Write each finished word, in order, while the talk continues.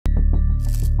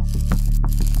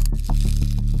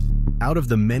Out of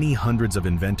the many hundreds of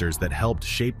inventors that helped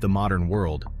shape the modern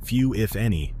world, few, if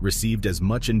any, received as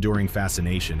much enduring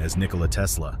fascination as Nikola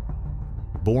Tesla.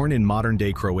 Born in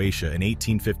modern-day Croatia in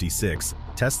 1856,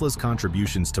 Tesla's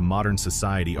contributions to modern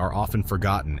society are often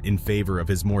forgotten in favor of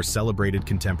his more celebrated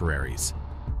contemporaries.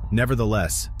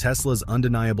 Nevertheless, Tesla's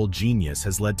undeniable genius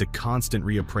has led to constant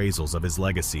reappraisals of his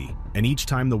legacy, and each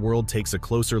time the world takes a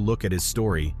closer look at his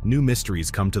story, new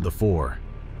mysteries come to the fore.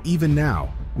 Even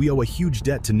now, we owe a huge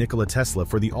debt to Nikola Tesla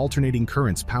for the alternating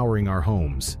currents powering our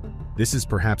homes. This is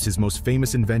perhaps his most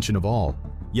famous invention of all,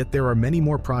 yet there are many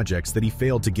more projects that he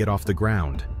failed to get off the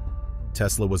ground.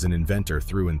 Tesla was an inventor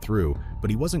through and through, but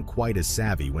he wasn't quite as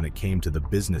savvy when it came to the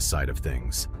business side of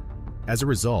things. As a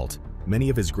result, many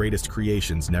of his greatest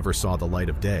creations never saw the light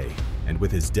of day, and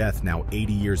with his death now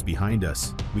 80 years behind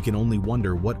us, we can only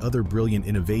wonder what other brilliant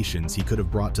innovations he could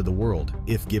have brought to the world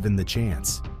if given the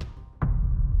chance.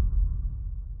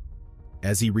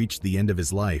 As he reached the end of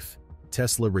his life,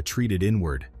 Tesla retreated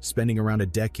inward, spending around a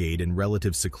decade in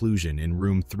relative seclusion in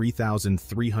room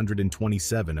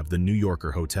 3327 of the New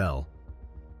Yorker Hotel.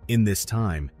 In this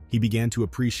time, he began to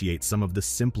appreciate some of the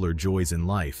simpler joys in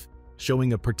life,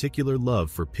 showing a particular love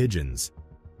for pigeons.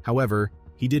 However,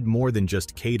 he did more than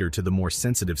just cater to the more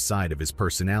sensitive side of his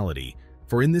personality,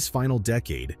 for in this final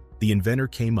decade, the inventor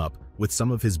came up with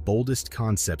some of his boldest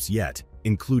concepts yet,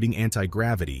 including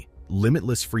anti-gravity,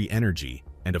 limitless free energy,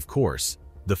 and of course,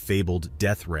 the fabled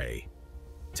death ray.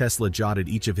 Tesla jotted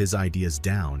each of his ideas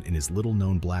down in his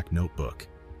little-known black notebook.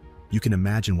 You can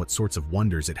imagine what sorts of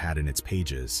wonders it had in its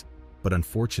pages, but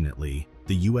unfortunately,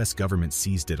 the US government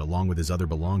seized it along with his other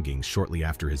belongings shortly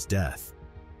after his death.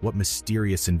 What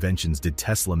mysterious inventions did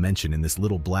Tesla mention in this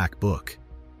little black book?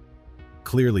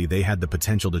 Clearly, they had the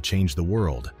potential to change the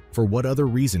world. For what other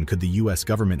reason could the US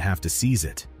government have to seize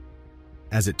it?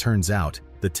 As it turns out,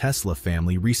 the Tesla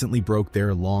family recently broke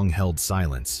their long-held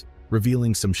silence,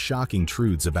 revealing some shocking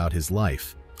truths about his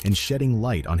life and shedding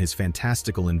light on his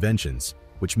fantastical inventions,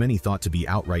 which many thought to be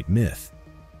outright myth.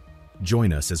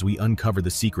 Join us as we uncover the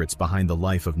secrets behind the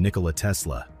life of Nikola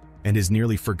Tesla and his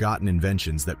nearly forgotten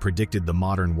inventions that predicted the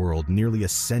modern world nearly a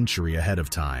century ahead of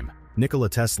time. Nikola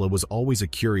Tesla was always a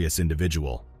curious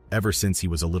individual, ever since he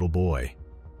was a little boy.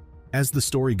 As the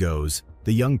story goes,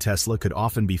 the young Tesla could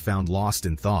often be found lost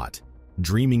in thought,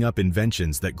 dreaming up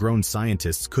inventions that grown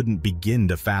scientists couldn't begin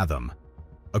to fathom.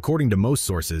 According to most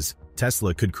sources,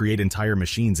 Tesla could create entire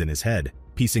machines in his head,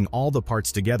 piecing all the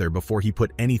parts together before he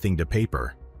put anything to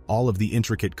paper. All of the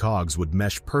intricate cogs would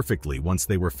mesh perfectly once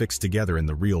they were fixed together in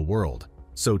the real world.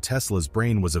 So Tesla's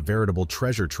brain was a veritable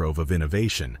treasure trove of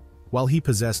innovation. While he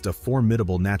possessed a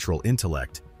formidable natural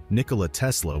intellect, Nikola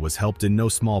Tesla was helped in no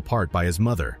small part by his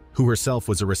mother, who herself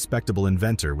was a respectable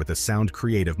inventor with a sound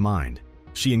creative mind.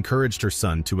 She encouraged her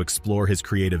son to explore his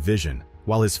creative vision,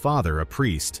 while his father, a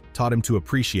priest, taught him to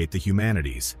appreciate the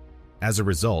humanities. As a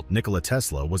result, Nikola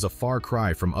Tesla was a far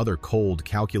cry from other cold,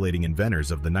 calculating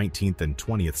inventors of the 19th and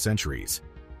 20th centuries.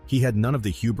 He had none of the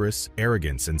hubris,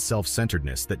 arrogance, and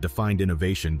self-centeredness that defined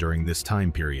innovation during this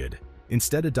time period,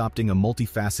 instead adopting a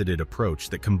multifaceted approach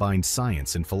that combined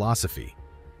science and philosophy.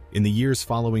 In the years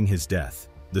following his death,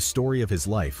 the story of his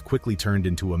life quickly turned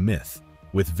into a myth,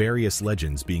 with various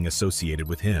legends being associated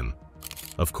with him.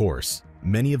 Of course,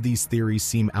 many of these theories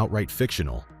seem outright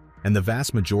fictional, and the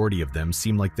vast majority of them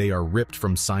seem like they are ripped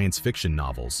from science fiction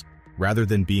novels, rather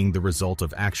than being the result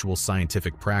of actual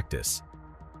scientific practice.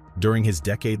 During his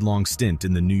decade-long stint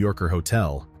in the New Yorker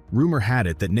Hotel, rumor had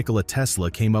it that Nikola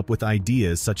Tesla came up with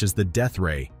ideas such as the death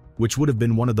ray, which would have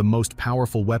been one of the most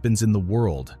powerful weapons in the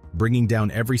world, bringing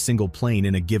down every single plane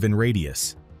in a given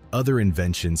radius. Other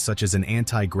inventions such as an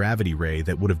anti-gravity ray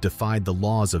that would have defied the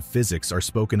laws of physics are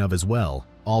spoken of as well,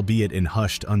 albeit in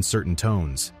hushed, uncertain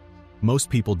tones. Most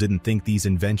people didn't think these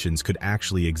inventions could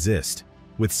actually exist,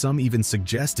 with some even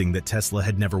suggesting that Tesla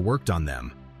had never worked on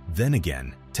them. Then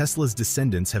again, Tesla's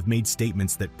descendants have made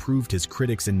statements that proved his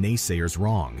critics and naysayers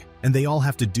wrong, and they all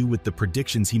have to do with the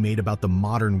predictions he made about the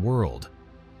modern world.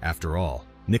 After all,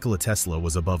 Nikola Tesla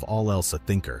was above all else a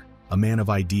thinker, a man of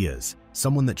ideas,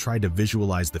 someone that tried to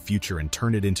visualize the future and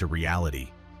turn it into reality.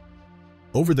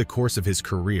 Over the course of his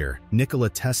career, Nikola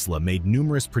Tesla made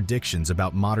numerous predictions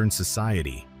about modern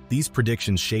society. These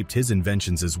predictions shaped his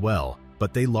inventions as well,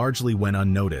 but they largely went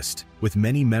unnoticed, with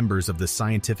many members of the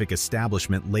scientific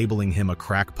establishment labeling him a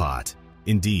crackpot.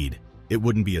 Indeed, it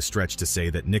wouldn't be a stretch to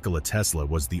say that Nikola Tesla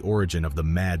was the origin of the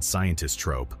mad scientist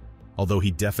trope. Although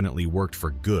he definitely worked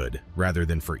for good rather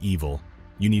than for evil,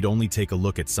 you need only take a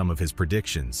look at some of his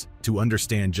predictions to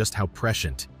understand just how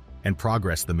prescient and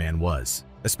progress the man was,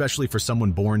 especially for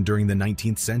someone born during the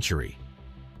 19th century.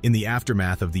 In the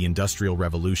aftermath of the Industrial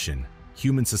Revolution,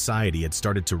 human society had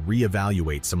started to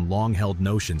reevaluate some long-held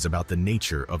notions about the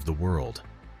nature of the world.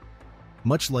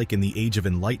 Much like in the Age of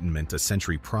Enlightenment a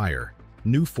century prior,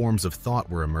 new forms of thought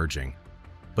were emerging.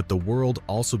 But the world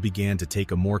also began to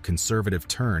take a more conservative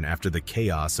turn after the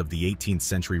chaos of the 18th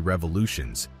century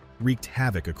revolutions wreaked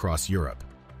havoc across Europe.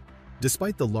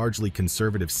 Despite the largely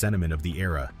conservative sentiment of the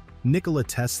era, Nikola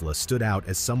Tesla stood out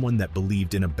as someone that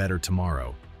believed in a better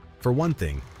tomorrow. For one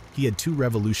thing, he had two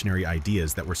revolutionary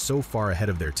ideas that were so far ahead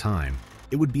of their time,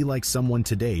 it would be like someone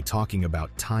today talking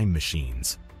about time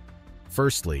machines.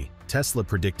 Firstly, Tesla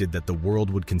predicted that the world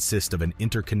would consist of an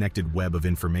interconnected web of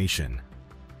information.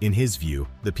 In his view,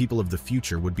 the people of the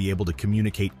future would be able to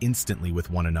communicate instantly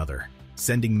with one another,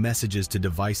 sending messages to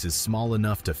devices small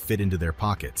enough to fit into their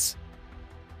pockets.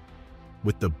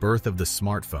 With the birth of the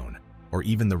smartphone, or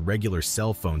even the regular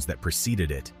cell phones that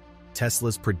preceded it,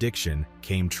 Tesla's prediction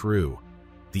came true.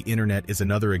 The internet is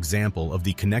another example of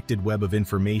the connected web of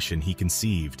information he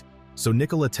conceived, so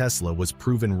Nikola Tesla was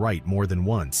proven right more than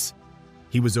once.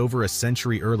 He was over a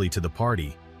century early to the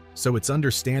party, so it's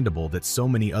understandable that so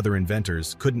many other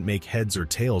inventors couldn't make heads or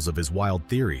tails of his wild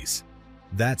theories.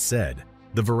 That said,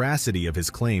 the veracity of his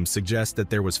claims suggests that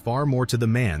there was far more to the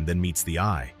man than meets the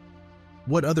eye.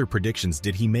 What other predictions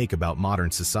did he make about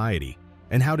modern society,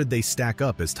 and how did they stack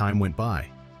up as time went by?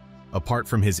 Apart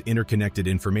from his interconnected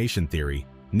information theory,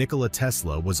 Nikola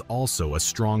Tesla was also a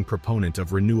strong proponent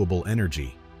of renewable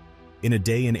energy. In a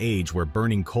day and age where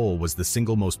burning coal was the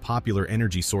single most popular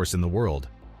energy source in the world,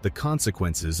 the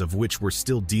consequences of which we're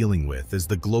still dealing with as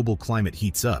the global climate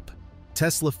heats up,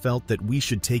 Tesla felt that we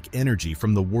should take energy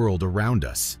from the world around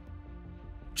us.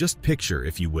 Just picture,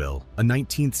 if you will, a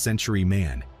 19th century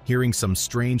man hearing some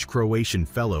strange Croatian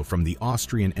fellow from the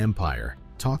Austrian Empire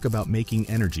talk about making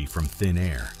energy from thin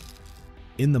air.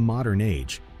 In the modern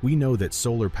age, we know that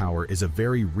solar power is a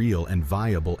very real and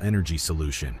viable energy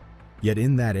solution, yet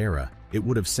in that era, it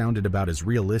would have sounded about as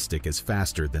realistic as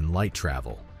faster than light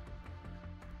travel.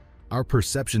 Our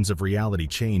perceptions of reality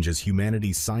change as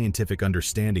humanity's scientific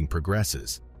understanding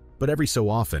progresses, but every so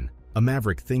often, a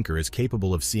maverick thinker is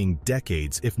capable of seeing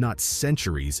decades, if not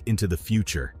centuries, into the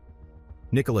future.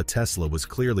 Nikola Tesla was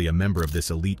clearly a member of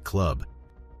this elite club,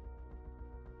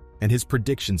 and his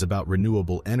predictions about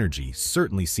renewable energy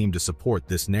certainly seem to support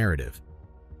this narrative.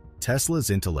 Tesla's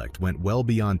intellect went well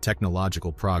beyond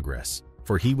technological progress,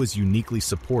 for he was uniquely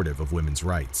supportive of women's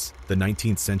rights. The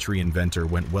 19th century inventor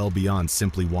went well beyond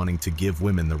simply wanting to give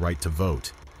women the right to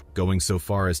vote, going so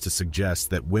far as to suggest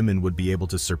that women would be able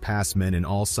to surpass men in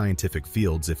all scientific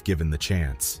fields if given the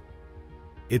chance.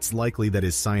 It's likely that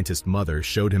his scientist mother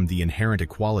showed him the inherent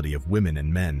equality of women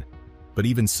and men, but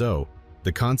even so,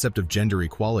 the concept of gender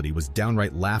equality was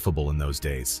downright laughable in those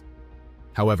days.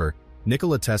 However,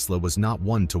 Nikola Tesla was not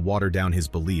one to water down his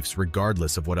beliefs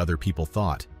regardless of what other people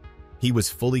thought. He was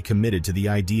fully committed to the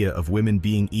idea of women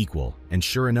being equal, and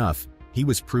sure enough, he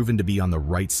was proven to be on the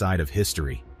right side of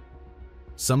history.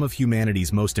 Some of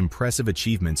humanity's most impressive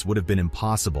achievements would have been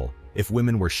impossible if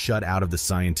women were shut out of the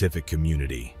scientific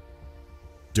community.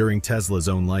 During Tesla's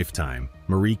own lifetime,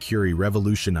 Marie Curie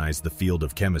revolutionized the field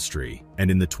of chemistry,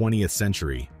 and in the 20th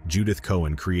century, Judith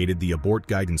Cohen created the abort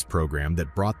guidance program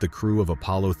that brought the crew of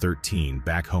Apollo 13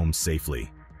 back home safely.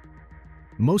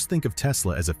 Most think of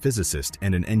Tesla as a physicist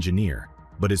and an engineer,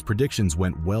 but his predictions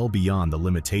went well beyond the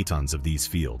limitations of these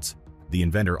fields. The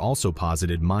inventor also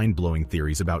posited mind-blowing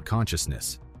theories about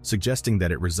consciousness, suggesting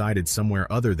that it resided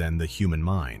somewhere other than the human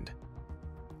mind.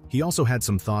 He also had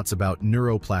some thoughts about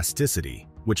neuroplasticity,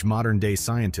 which modern-day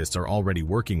scientists are already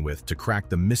working with to crack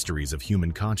the mysteries of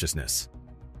human consciousness.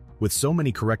 With so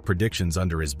many correct predictions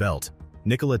under his belt,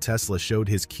 Nikola Tesla showed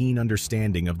his keen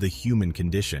understanding of the human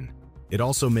condition. It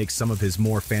also makes some of his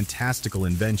more fantastical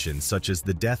inventions, such as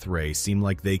the death ray, seem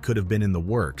like they could have been in the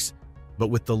works. But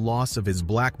with the loss of his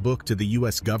black book to the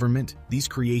US government, these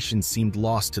creations seemed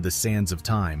lost to the sands of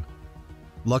time.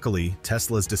 Luckily,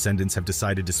 Tesla's descendants have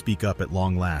decided to speak up at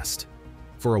long last.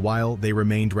 For a while, they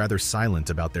remained rather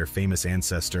silent about their famous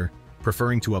ancestor,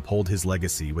 preferring to uphold his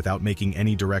legacy without making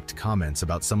any direct comments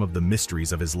about some of the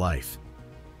mysteries of his life.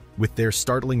 With their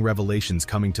startling revelations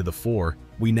coming to the fore,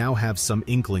 we now have some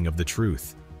inkling of the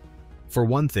truth. For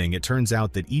one thing, it turns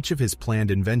out that each of his planned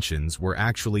inventions were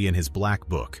actually in his black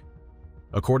book.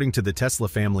 According to the Tesla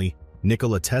family,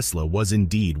 Nikola Tesla was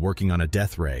indeed working on a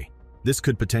death ray. This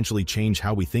could potentially change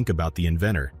how we think about the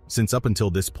inventor, since up until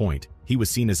this point, he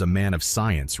was seen as a man of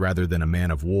science rather than a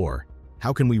man of war.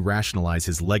 How can we rationalize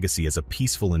his legacy as a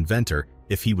peaceful inventor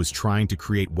if he was trying to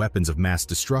create weapons of mass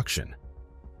destruction?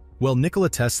 Well, Nikola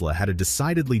Tesla had a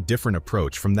decidedly different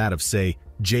approach from that of, say,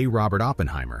 J. Robert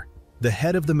Oppenheimer. The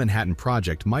head of the Manhattan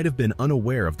Project might have been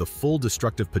unaware of the full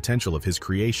destructive potential of his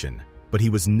creation, but he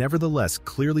was nevertheless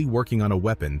clearly working on a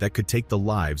weapon that could take the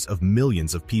lives of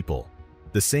millions of people.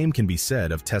 The same can be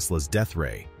said of Tesla's death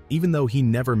ray, even though he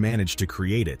never managed to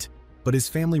create it, but his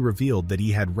family revealed that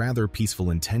he had rather peaceful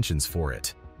intentions for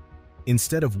it.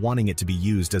 Instead of wanting it to be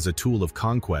used as a tool of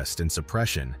conquest and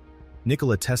suppression,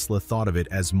 Nikola Tesla thought of it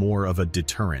as more of a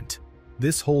deterrent.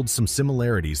 This holds some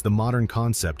similarities to the modern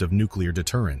concept of nuclear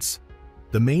deterrence.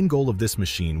 The main goal of this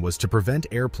machine was to prevent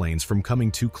airplanes from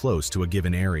coming too close to a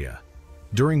given area.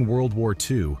 During World War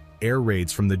II, air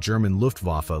raids from the German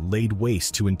Luftwaffe laid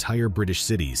waste to entire British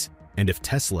cities, and if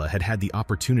Tesla had had the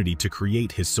opportunity to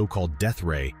create his so-called death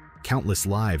ray, countless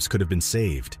lives could have been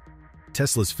saved.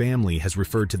 Tesla's family has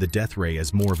referred to the death ray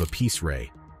as more of a peace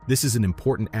ray. This is an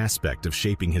important aspect of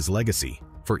shaping his legacy,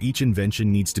 for each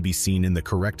invention needs to be seen in the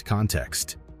correct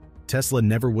context. Tesla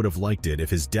never would have liked it if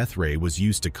his death ray was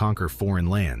used to conquer foreign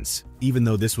lands, even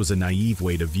though this was a naive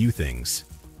way to view things.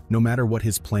 No matter what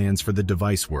his plans for the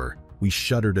device were, we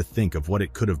shudder to think of what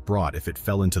it could have brought if it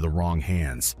fell into the wrong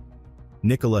hands.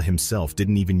 Nikola himself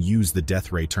didn't even use the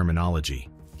death ray terminology.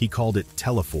 He called it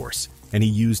teleforce, and he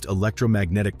used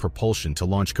electromagnetic propulsion to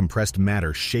launch compressed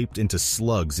matter shaped into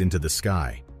slugs into the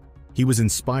sky. He was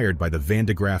inspired by the Van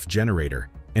de Graaff generator,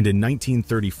 and in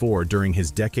 1934, during his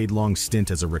decade-long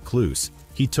stint as a recluse,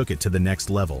 he took it to the next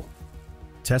level.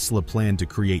 Tesla planned to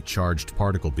create charged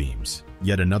particle beams,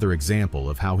 yet another example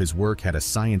of how his work had a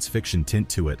science fiction tint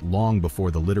to it long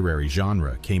before the literary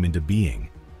genre came into being.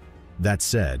 That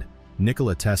said,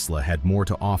 Nikola Tesla had more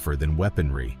to offer than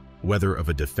weaponry, whether of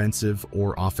a defensive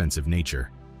or offensive nature.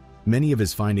 Many of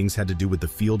his findings had to do with the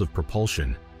field of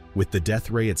propulsion, with the death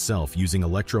ray itself using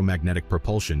electromagnetic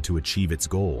propulsion to achieve its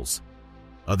goals.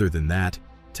 Other than that,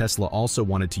 Tesla also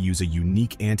wanted to use a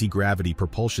unique anti-gravity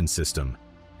propulsion system,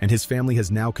 and his family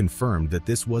has now confirmed that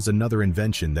this was another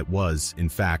invention that was, in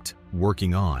fact,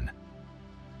 working on.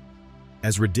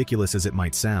 As ridiculous as it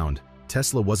might sound,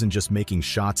 Tesla wasn't just making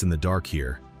shots in the dark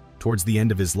here. Towards the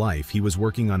end of his life, he was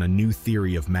working on a new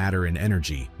theory of matter and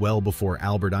energy well before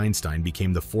Albert Einstein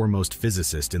became the foremost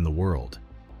physicist in the world.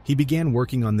 He began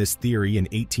working on this theory in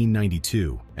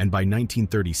 1892, and by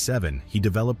 1937, he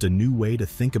developed a new way to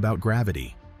think about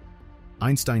gravity.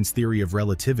 Einstein's theory of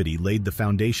relativity laid the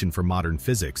foundation for modern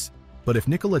physics, but if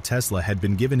Nikola Tesla had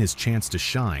been given his chance to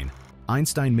shine,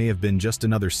 Einstein may have been just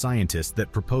another scientist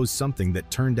that proposed something that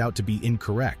turned out to be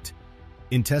incorrect.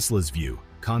 In Tesla's view,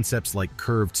 concepts like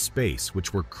curved space,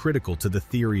 which were critical to the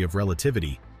theory of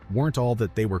relativity, weren't all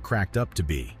that they were cracked up to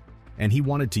be, and he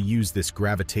wanted to use this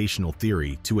gravitational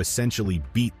theory to essentially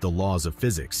beat the laws of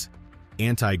physics.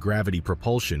 Anti-gravity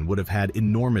propulsion would have had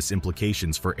enormous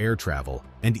implications for air travel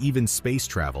and even space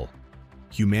travel.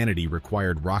 Humanity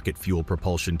required rocket fuel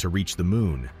propulsion to reach the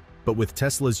moon, but with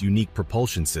Tesla's unique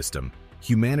propulsion system,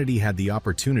 humanity had the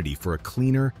opportunity for a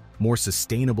cleaner, more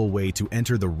sustainable way to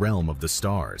enter the realm of the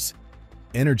stars.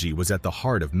 Energy was at the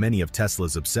heart of many of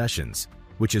Tesla's obsessions,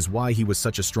 which is why he was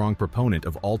such a strong proponent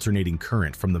of alternating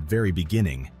current from the very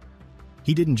beginning.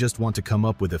 He didn't just want to come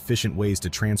up with efficient ways to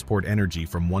transport energy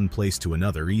from one place to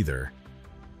another either.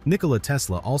 Nikola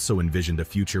Tesla also envisioned a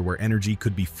future where energy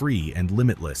could be free and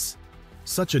limitless.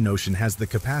 Such a notion has the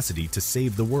capacity to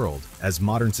save the world, as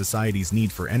modern society's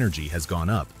need for energy has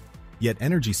gone up. Yet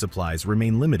energy supplies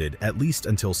remain limited at least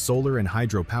until solar and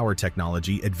hydropower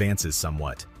technology advances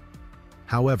somewhat.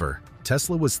 However,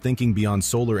 Tesla was thinking beyond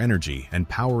solar energy and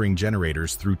powering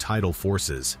generators through tidal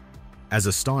forces. As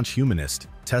a staunch humanist,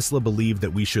 Tesla believed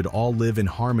that we should all live in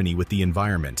harmony with the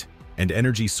environment, and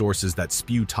energy sources that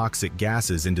spew toxic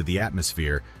gases into the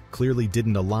atmosphere clearly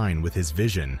didn't align with his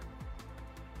vision.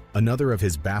 Another of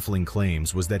his baffling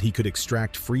claims was that he could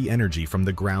extract free energy from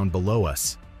the ground below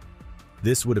us.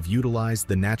 This would have utilized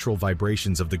the natural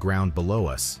vibrations of the ground below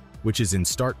us, which is in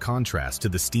stark contrast to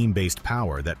the steam-based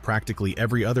power that practically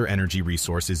every other energy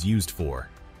resource is used for.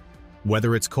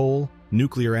 Whether it's coal,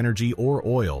 nuclear energy, or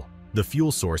oil, the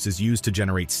fuel source is used to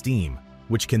generate steam,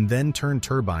 which can then turn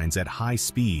turbines at high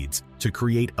speeds to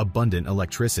create abundant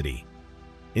electricity.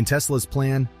 In Tesla's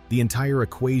plan, the entire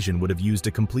equation would have used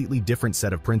a completely different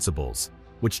set of principles,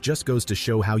 which just goes to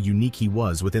show how unique he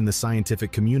was within the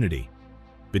scientific community.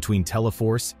 Between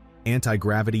teleforce,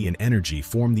 anti-gravity, and energy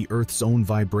form the Earth's own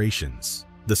vibrations.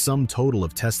 The sum total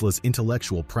of Tesla's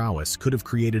intellectual prowess could have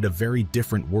created a very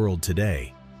different world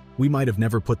today. We might have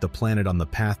never put the planet on the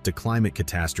path to climate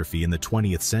catastrophe in the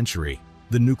 20th century.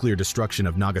 The nuclear destruction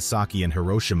of Nagasaki and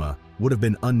Hiroshima would have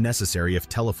been unnecessary if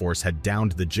Teleforce had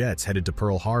downed the jets headed to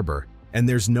Pearl Harbor, and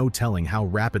there's no telling how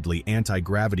rapidly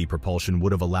anti-gravity propulsion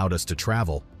would have allowed us to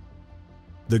travel.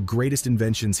 The greatest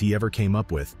inventions he ever came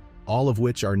up with all of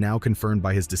which are now confirmed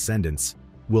by his descendants,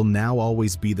 will now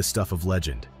always be the stuff of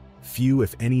legend. Few,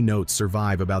 if any, notes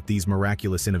survive about these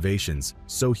miraculous innovations,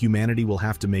 so humanity will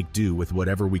have to make do with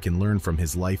whatever we can learn from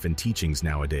his life and teachings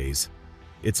nowadays.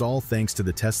 It's all thanks to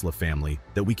the Tesla family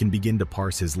that we can begin to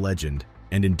parse his legend,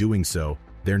 and in doing so,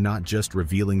 they're not just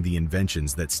revealing the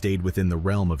inventions that stayed within the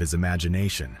realm of his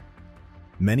imagination.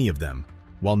 Many of them,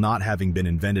 while not having been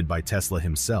invented by Tesla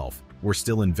himself, were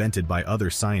still invented by other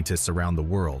scientists around the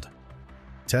world.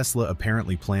 Tesla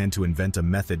apparently planned to invent a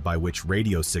method by which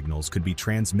radio signals could be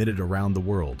transmitted around the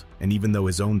world, and even though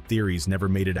his own theories never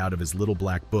made it out of his little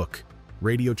black book,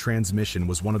 radio transmission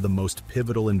was one of the most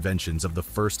pivotal inventions of the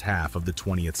first half of the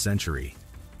 20th century.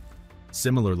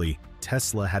 Similarly,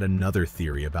 Tesla had another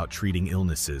theory about treating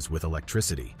illnesses with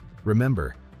electricity.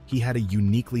 Remember, he had a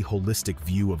uniquely holistic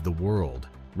view of the world,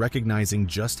 recognizing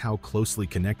just how closely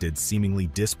connected seemingly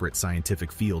disparate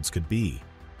scientific fields could be.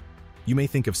 You may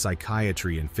think of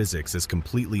psychiatry and physics as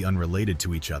completely unrelated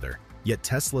to each other, yet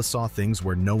Tesla saw things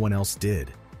where no one else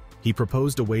did. He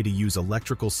proposed a way to use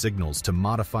electrical signals to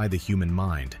modify the human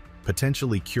mind,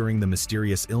 potentially curing the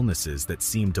mysterious illnesses that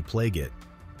seemed to plague it.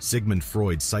 Sigmund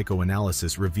Freud's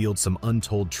psychoanalysis revealed some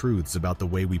untold truths about the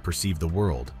way we perceive the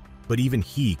world, but even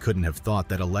he couldn't have thought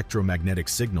that electromagnetic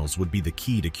signals would be the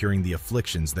key to curing the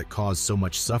afflictions that cause so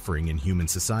much suffering in human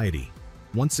society.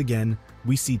 Once again,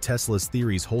 we see Tesla's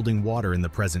theories holding water in the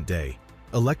present day.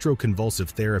 Electroconvulsive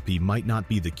therapy might not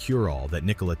be the cure-all that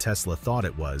Nikola Tesla thought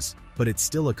it was, but it's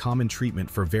still a common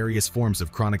treatment for various forms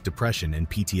of chronic depression and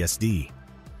PTSD.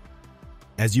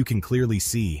 As you can clearly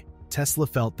see, Tesla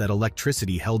felt that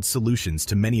electricity held solutions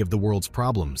to many of the world's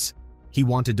problems. He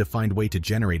wanted to find a way to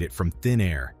generate it from thin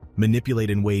air, manipulate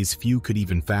in ways few could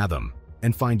even fathom,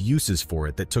 and find uses for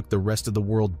it that took the rest of the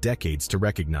world decades to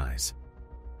recognize.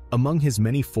 Among his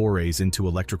many forays into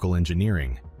electrical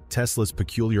engineering, Tesla's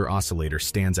peculiar oscillator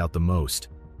stands out the most.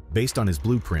 Based on his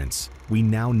blueprints, we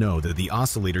now know that the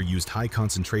oscillator used high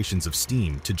concentrations of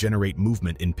steam to generate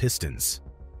movement in pistons.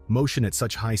 Motion at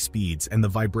such high speeds and the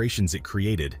vibrations it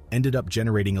created ended up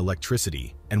generating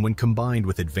electricity, and when combined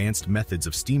with advanced methods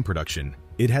of steam production,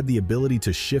 it had the ability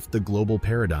to shift the global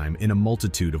paradigm in a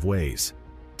multitude of ways.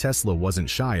 Tesla wasn't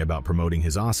shy about promoting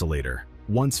his oscillator,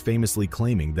 once famously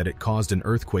claiming that it caused an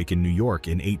earthquake in New York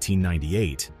in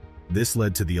 1898. This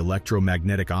led to the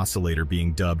electromagnetic oscillator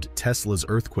being dubbed Tesla's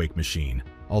earthquake machine,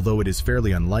 although it is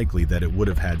fairly unlikely that it would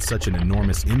have had such an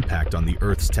enormous impact on the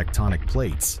Earth's tectonic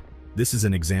plates. This is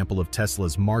an example of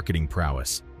Tesla's marketing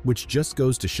prowess, which just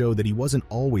goes to show that he wasn't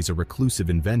always a reclusive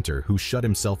inventor who shut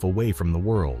himself away from the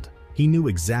world. He knew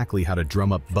exactly how to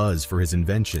drum up buzz for his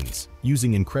inventions,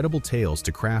 using incredible tales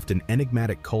to craft an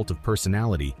enigmatic cult of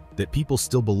personality that people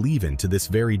still believe in to this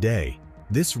very day.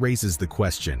 This raises the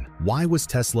question, why was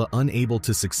Tesla unable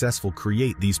to successfully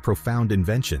create these profound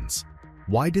inventions?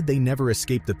 Why did they never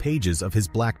escape the pages of his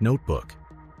black notebook?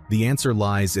 The answer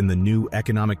lies in the new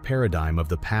economic paradigm of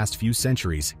the past few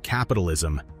centuries,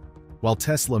 capitalism. While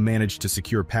Tesla managed to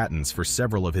secure patents for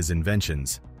several of his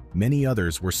inventions, many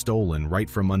others were stolen right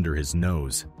from under his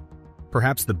nose.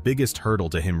 Perhaps the biggest hurdle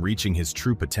to him reaching his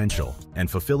true potential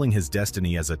and fulfilling his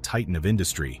destiny as a titan of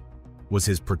industry was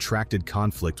his protracted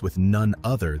conflict with none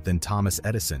other than Thomas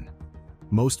Edison.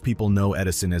 Most people know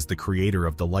Edison as the creator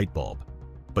of the light bulb,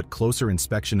 but closer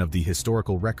inspection of the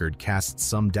historical record casts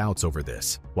some doubts over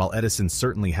this. While Edison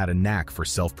certainly had a knack for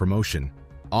self-promotion,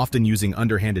 often using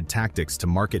underhanded tactics to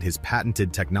market his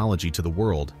patented technology to the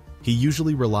world, he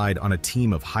usually relied on a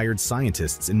team of hired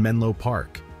scientists in Menlo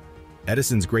Park.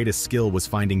 Edison's greatest skill was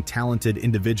finding talented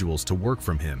individuals to work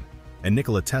from him, and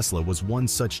Nikola Tesla was one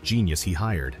such genius he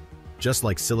hired. Just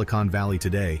like Silicon Valley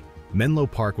today, Menlo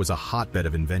Park was a hotbed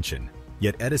of invention,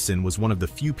 yet Edison was one of the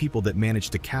few people that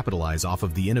managed to capitalize off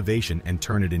of the innovation and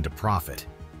turn it into profit.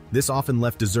 This often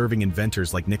left deserving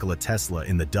inventors like Nikola Tesla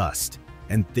in the dust,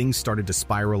 and things started to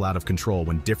spiral out of control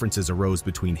when differences arose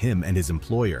between him and his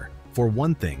employer. For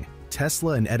one thing,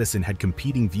 Tesla and Edison had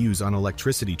competing views on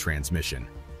electricity transmission.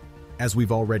 As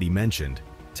we've already mentioned,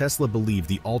 Tesla believed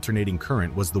the alternating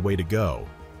current was the way to go.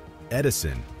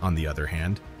 Edison, on the other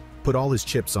hand, put all his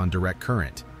chips on direct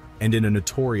current, and in a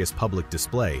notorious public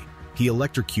display, he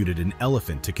electrocuted an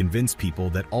elephant to convince people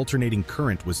that alternating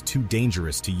current was too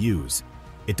dangerous to use.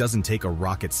 It doesn't take a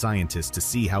rocket scientist to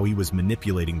see how he was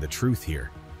manipulating the truth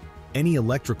here. Any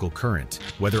electrical current,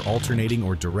 whether alternating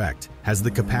or direct, has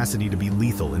the capacity to be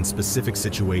lethal in specific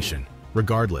situation.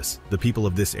 Regardless, the people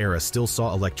of this era still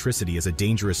saw electricity as a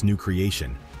dangerous new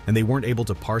creation, and they weren't able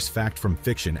to parse fact from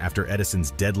fiction after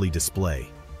Edison's deadly display.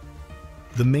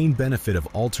 The main benefit of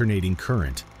alternating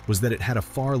current was that it had a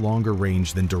far longer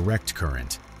range than direct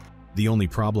current. The only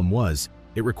problem was,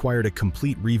 It required a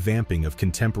complete revamping of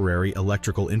contemporary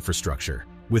electrical infrastructure.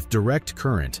 With direct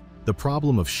current, the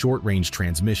problem of short-range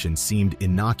transmission seemed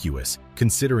innocuous,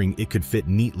 considering it could fit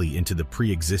neatly into the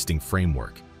pre-existing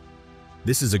framework.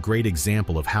 This is a great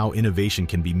example of how innovation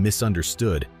can be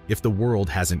misunderstood if the world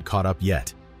hasn't caught up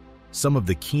yet. Some of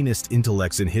the keenest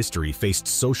intellects in history faced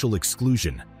social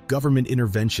exclusion, government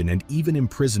intervention, and even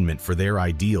imprisonment for their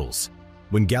ideals.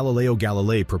 When Galileo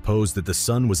Galilei proposed that the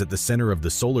sun was at the center of the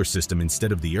solar system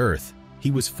instead of the Earth, he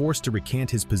was forced to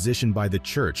recant his position by the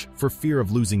church for fear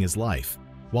of losing his life.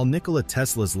 While Nikola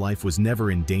Tesla's life was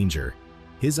never in danger,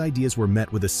 his ideas were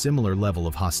met with a similar level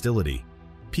of hostility.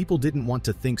 People didn't want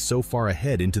to think so far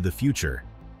ahead into the future.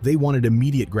 They wanted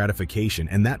immediate gratification,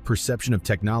 and that perception of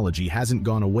technology hasn't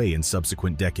gone away in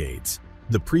subsequent decades.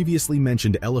 The previously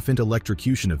mentioned elephant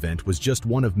electrocution event was just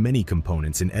one of many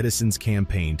components in Edison's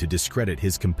campaign to discredit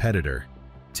his competitor.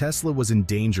 Tesla was in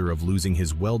danger of losing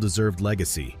his well-deserved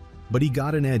legacy, but he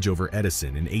got an edge over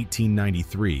Edison in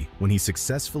 1893 when he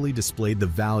successfully displayed the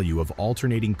value of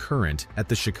alternating current at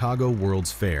the Chicago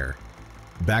World's Fair.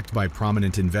 Backed by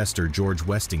prominent investor George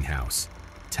Westinghouse,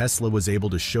 Tesla was able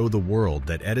to show the world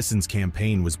that Edison's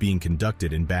campaign was being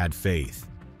conducted in bad faith.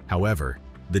 However,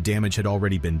 the damage had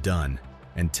already been done,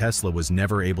 and Tesla was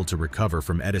never able to recover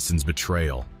from Edison's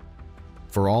betrayal.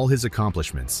 For all his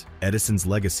accomplishments, Edison's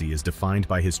legacy is defined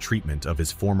by his treatment of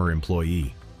his former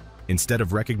employee. Instead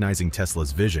of recognizing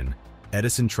Tesla's vision,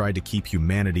 Edison tried to keep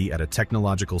humanity at a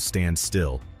technological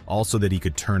standstill, all so that he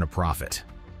could turn a profit.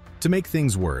 To make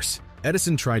things worse,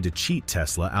 Edison tried to cheat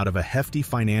Tesla out of a hefty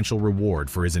financial reward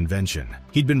for his invention.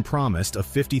 He'd been promised a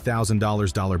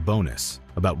 $50,000 bonus,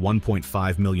 about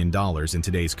 $1.5 million in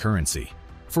today's currency,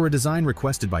 for a design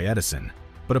requested by Edison,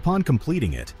 but upon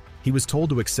completing it, he was told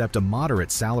to accept a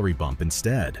moderate salary bump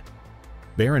instead.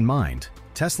 Bear in mind,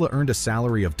 Tesla earned a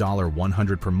salary of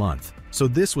 $100 per month, so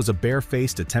this was a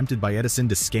barefaced attempt by Edison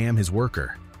to scam his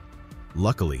worker.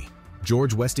 Luckily,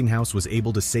 George Westinghouse was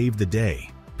able to save the day,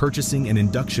 purchasing an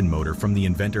induction motor from the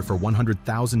inventor for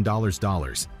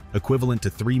 $100,000, equivalent to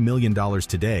 $3 million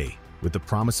today, with the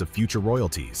promise of future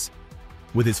royalties.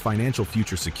 With his financial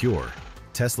future secure,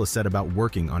 Tesla set about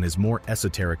working on his more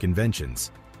esoteric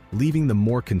inventions, leaving the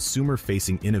more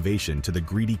consumer-facing innovation to the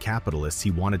greedy capitalists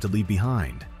he wanted to leave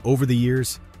behind. Over the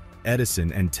years,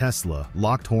 Edison and Tesla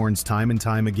locked horns time and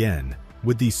time again,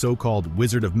 with the so-called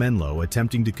Wizard of Menlo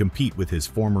attempting to compete with his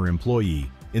former employee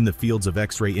in the fields of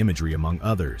X-ray imagery, among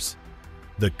others.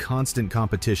 The constant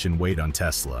competition weighed on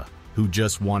Tesla, who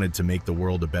just wanted to make the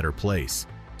world a better place,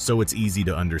 so it's easy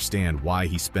to understand why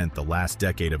he spent the last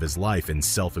decade of his life in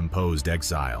self-imposed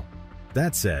exile.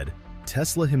 That said,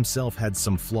 Tesla himself had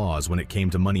some flaws when it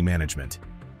came to money management.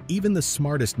 Even the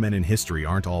smartest men in history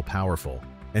aren't all powerful,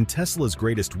 and Tesla's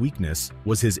greatest weakness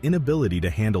was his inability to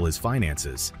handle his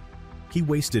finances. He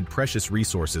wasted precious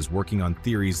resources working on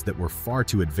theories that were far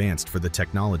too advanced for the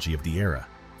technology of the era.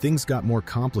 Things got more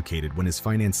complicated when his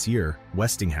financier,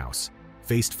 Westinghouse,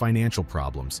 faced financial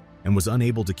problems and was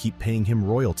unable to keep paying him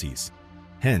royalties.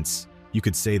 Hence, you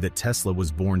could say that Tesla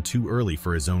was born too early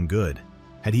for his own good.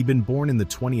 Had he been born in the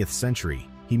 20th century,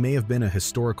 he may have been a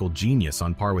historical genius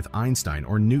on par with Einstein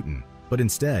or Newton, but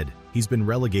instead, he's been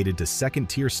relegated to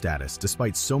second-tier status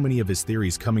despite so many of his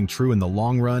theories coming true in the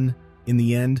long run. In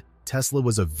the end, Tesla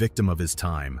was a victim of his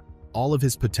time. All of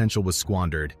his potential was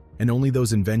squandered, and only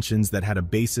those inventions that had a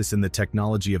basis in the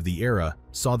technology of the era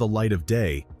saw the light of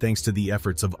day thanks to the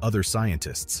efforts of other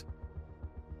scientists.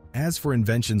 As for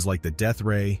inventions like the death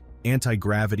ray,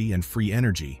 anti-gravity, and free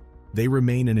energy, they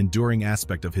remain an enduring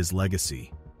aspect of his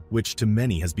legacy, which to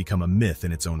many has become a myth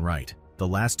in its own right. The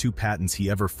last two patents he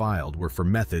ever filed were for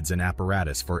methods and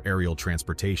apparatus for aerial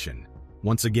transportation.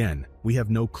 Once again, we have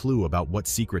no clue about what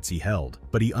secrets he held,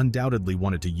 but he undoubtedly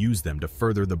wanted to use them to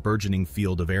further the burgeoning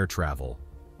field of air travel.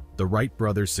 The Wright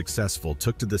brothers' successful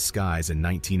took to the skies in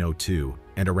 1902,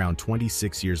 and around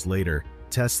 26 years later,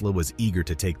 Tesla was eager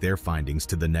to take their findings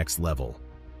to the next level.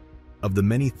 Of the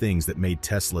many things that made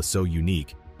Tesla so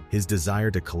unique, his desire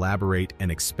to collaborate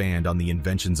and expand on the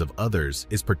inventions of others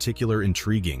is particularly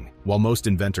intriguing. While most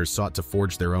inventors sought to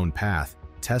forge their own path,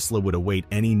 Tesla would await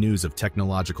any news of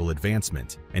technological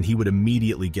advancement, and he would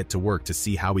immediately get to work to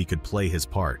see how he could play his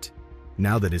part.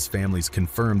 Now that his family's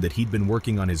confirmed that he'd been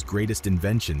working on his greatest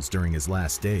inventions during his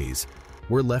last days,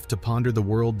 we're left to ponder the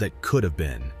world that could have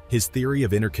been. His theory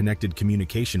of interconnected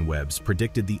communication webs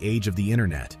predicted the age of the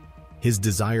internet. His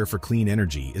desire for clean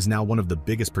energy is now one of the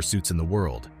biggest pursuits in the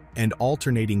world, and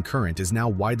alternating current is now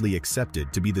widely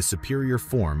accepted to be the superior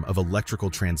form of electrical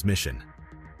transmission.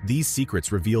 These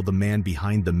secrets reveal the man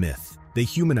behind the myth. They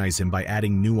humanize him by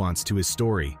adding nuance to his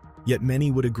story, Yet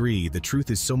many would agree the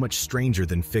truth is so much stranger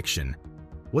than fiction.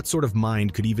 What sort of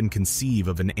mind could even conceive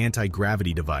of an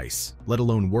anti-gravity device, let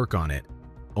alone work on it?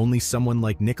 Only someone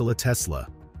like Nikola Tesla,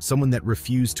 someone that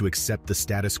refused to accept the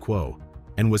status quo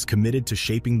and was committed to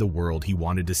shaping the world he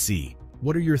wanted to see.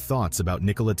 What are your thoughts about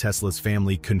Nikola Tesla's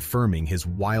family confirming his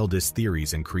wildest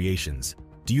theories and creations?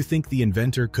 Do you think the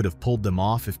inventor could have pulled them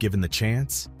off if given the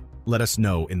chance? Let us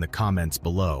know in the comments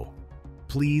below.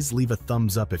 Please leave a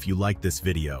thumbs up if you like this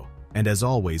video, and as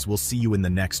always, we'll see you in the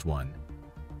next one.